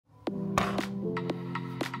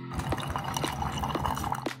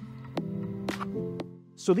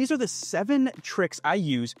So these are the 7 tricks I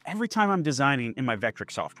use every time I'm designing in my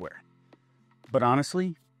Vectric software. But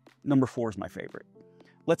honestly, number 4 is my favorite.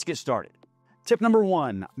 Let's get started. Tip number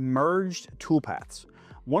 1, merged toolpaths.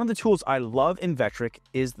 One of the tools I love in Vectric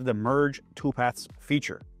is the Merge Toolpaths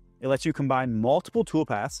feature. It lets you combine multiple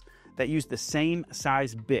toolpaths that use the same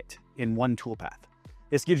size bit in one toolpath.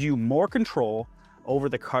 This gives you more control over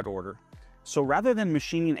the cut order. So rather than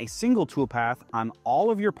machining a single toolpath on all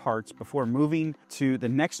of your parts before moving to the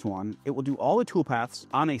next one, it will do all the toolpaths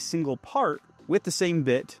on a single part with the same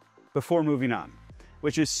bit before moving on,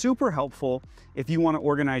 which is super helpful if you want to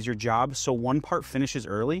organize your job so one part finishes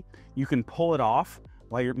early. You can pull it off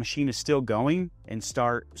while your machine is still going and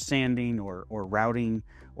start sanding or routing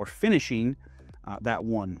or finishing that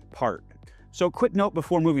one part. So quick note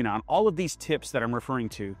before moving on, all of these tips that I'm referring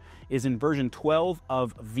to is in version 12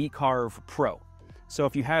 of Vcarve Pro. So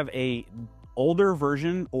if you have a older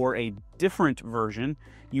version or a different version,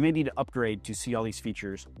 you may need to upgrade to see all these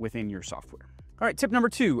features within your software. All right, tip number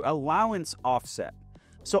 2, allowance offset.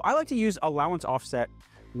 So I like to use allowance offset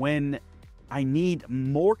when I need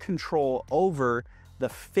more control over the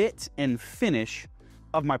fit and finish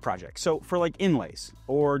of my project. So for like inlays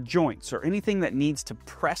or joints or anything that needs to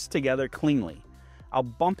press together cleanly, I'll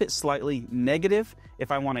bump it slightly negative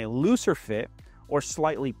if I want a looser fit, or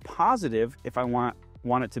slightly positive if I want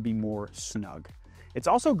it to be more snug. It's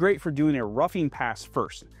also great for doing a roughing pass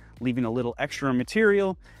first, leaving a little extra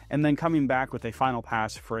material and then coming back with a final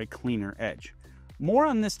pass for a cleaner edge. More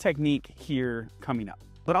on this technique here coming up.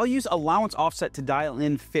 But I'll use allowance offset to dial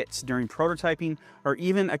in fits during prototyping or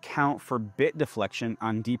even account for bit deflection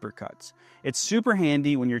on deeper cuts. It's super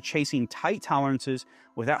handy when you're chasing tight tolerances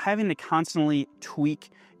without having to constantly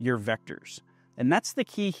tweak your vectors. And that's the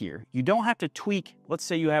key here. You don't have to tweak, let's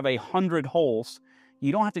say you have 100 holes,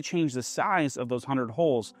 you don't have to change the size of those 100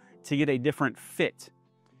 holes to get a different fit.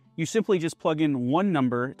 You simply just plug in one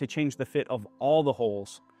number to change the fit of all the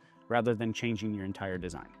holes rather than changing your entire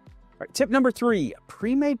design. All right, tip number 3,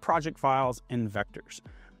 pre-made project files and vectors.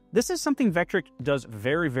 This is something Vectric does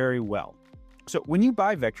very, very well. So when you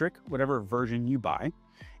buy Vectric, whatever version you buy,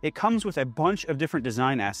 it comes with a bunch of different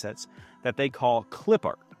design assets that they call clip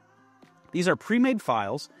art. These are pre-made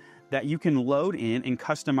files that you can load in and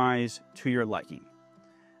customize to your liking.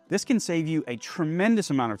 This can save you a tremendous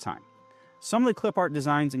amount of time. Some of the clip art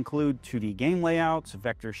designs include 2D game layouts,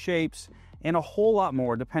 vector shapes, and a whole lot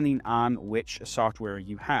more depending on which software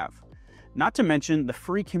you have. Not to mention the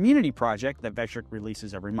free community project that Vectric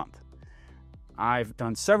releases every month. I've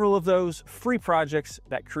done several of those free projects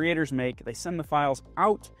that creators make. They send the files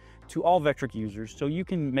out to all Vectric users so you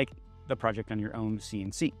can make the project on your own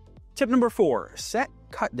CNC. Tip number 4, set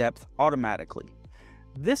cut depth automatically.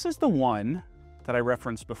 This is the one that I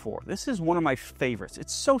referenced before. This is one of my favorites.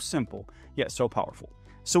 It's so simple, yet so powerful.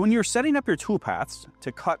 So when you're setting up your toolpaths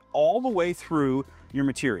to cut all the way through your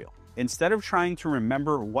material, instead of trying to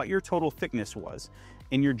remember what your total thickness was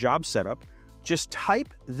in your job setup, just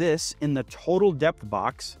type this in the total depth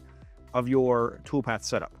box of your toolpath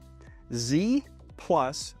setup. Z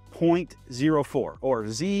plus 0.04 or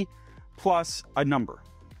Z plus a number.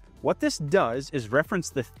 What this does is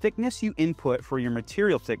reference the thickness you input for your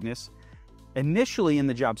material thickness initially in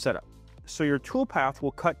the job setup. So your toolpath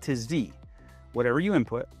will cut to Z, whatever you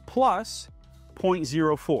input, plus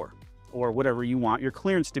 0.04. or whatever you want your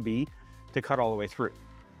clearance to be to cut all the way through.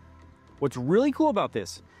 What's really cool about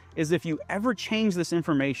this is if you ever change this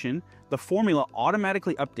information, the formula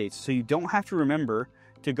automatically updates so you don't have to remember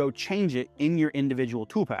to go change it in your individual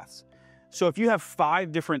toolpaths. So if you have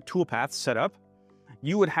 5 different toolpaths set up,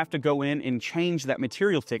 you would have to go in and change that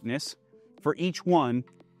material thickness for each one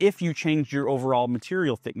if you changed your overall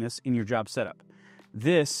material thickness in your job setup.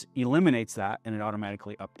 This eliminates that and it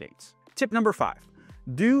automatically updates. Tip number 5.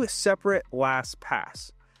 Do separate last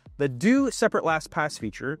pass. The do separate last pass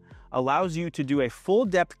feature allows you to do a full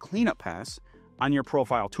depth cleanup pass on your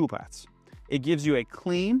profile toolpaths. It gives you a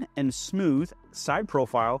clean and smooth side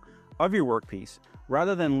profile of your workpiece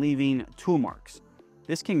rather than leaving tool marks.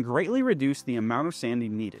 This can greatly reduce the amount of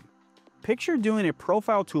sanding needed. Picture doing a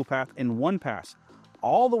profile toolpath in one pass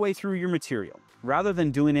all the way through your material rather than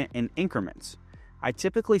doing it in increments. I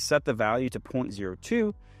typically set the value to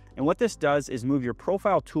 0.02, and what this does is move your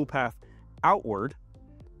profile toolpath outward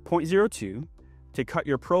 0.02 to cut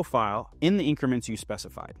your profile in the increments you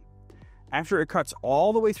specified. After it cuts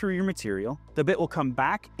all the way through your material, the bit will come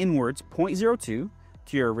back inwards 0.02 to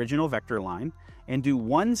your original vector line and do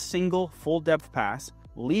one single full depth pass,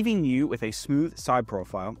 leaving you with a smooth side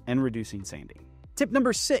profile and reducing sanding. Tip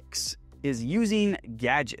number 6 is using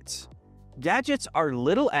gadgets. Gadgets are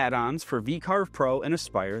little add-ons for Vcarve Pro and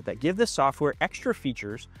Aspire that give the software extra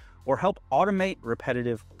features or help automate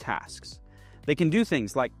repetitive tasks. They can do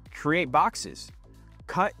things like create boxes,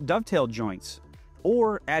 cut dovetail joints,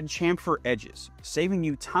 or add chamfer edges, saving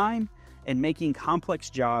you time and making complex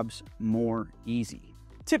jobs more easy.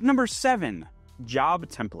 Tip number 7, job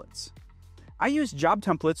templates. I use job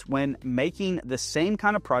templates when making the same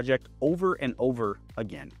kind of project over and over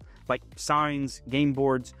again, like signs, game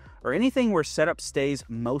boards, or anything where setup stays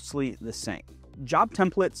mostly the same. Job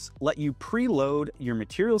templates let you preload your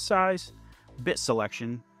material size, bit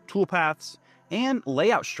selection, toolpaths, and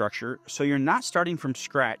layout structure so you're not starting from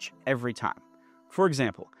scratch every time. For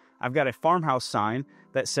example, I've got a farmhouse sign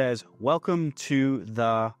that says, "Welcome to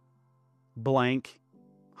the blank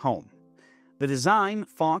home." The design,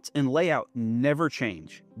 font, and layout never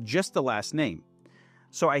change, just the last name.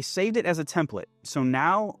 So I saved it as a template. So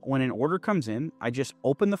now when an order comes in, I just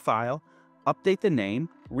open the file, update the name,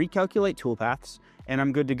 recalculate toolpaths, and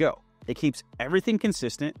I'm good to go. It keeps everything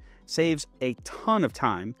consistent, saves a ton of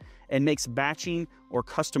time, and makes batching or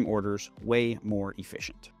custom orders way more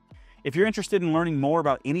efficient. If you're interested in learning more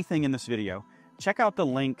about anything in this video, check out the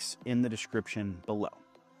links in the description below.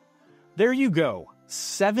 There you go,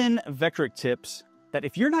 7 Vectric tips that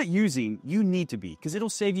if you're not using, you need to be, because it'll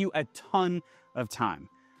save you a ton of time.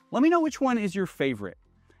 Let me know which one is your favorite.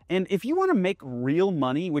 And if you want to make real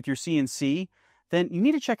money with your CNC, then you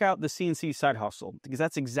need to check out the CNC Side Hustle, because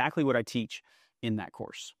that's exactly what I teach in that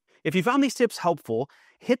course. If you found these tips helpful,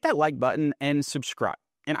 hit that like button and subscribe,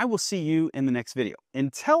 and I will see you in the next video.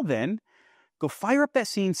 Until then, go fire up that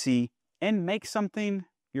CNC and make something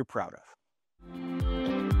you're proud of.